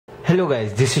Hello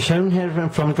guys, this is Sharon here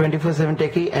from 24/7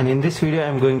 Techie, and in this video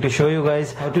I'm going to show you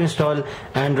guys how to install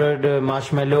Android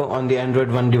Marshmallow on the Android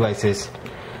One devices.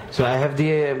 So I have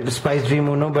the Spice Dream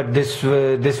Uno, but this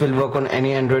will work on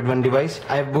any Android One device.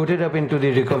 I've booted up into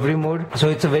the recovery mode. So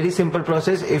it's a very simple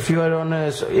process. If you are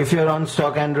on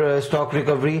stock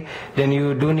recovery, then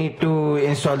you do need to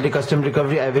install the custom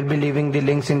recovery. I will be leaving the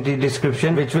links in the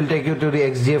description, which will take you to the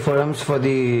XDA forums for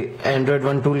the Android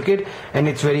One toolkit, and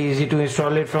it's very easy to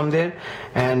install it from there.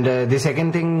 And the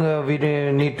second thing we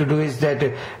need to do is that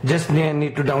just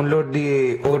need to download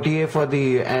the OTA for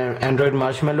the Android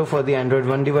Marshmallow for the Android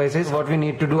One device. What we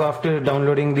need to do after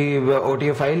downloading the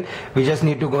OTA file, we just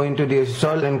need to go into the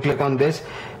install and click on this.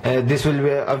 This will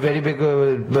be a very big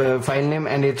file name,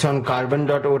 and it's on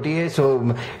carbon.ota.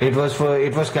 So it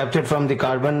was captured from the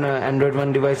Carbon Android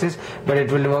One devices, but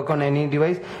it will work on any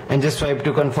device. And just swipe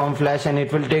to confirm flash, and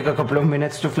it will take a couple of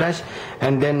minutes to flash,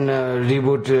 and then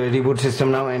reboot system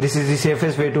now. And this is the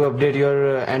safest way to update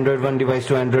your Android One device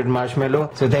to Android Marshmallow.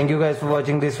 So thank you guys for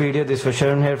watching this video. This was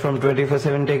Sharon here from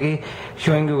 24/7 Techie,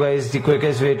 showing you guys the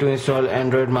quickest way to install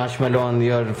Android Marshmallow on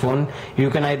your phone. You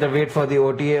can either wait for the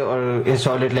OTA or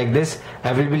install it like this.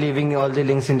 I will be leaving all the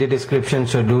links in the description,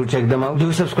 so do check them out.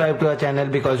 Do subscribe to our channel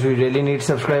because we really need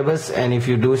subscribers, and if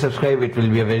you do subscribe, it will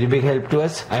be a very big help to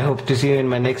us. I hope to see you in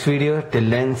my next video. Till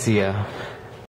then, see ya.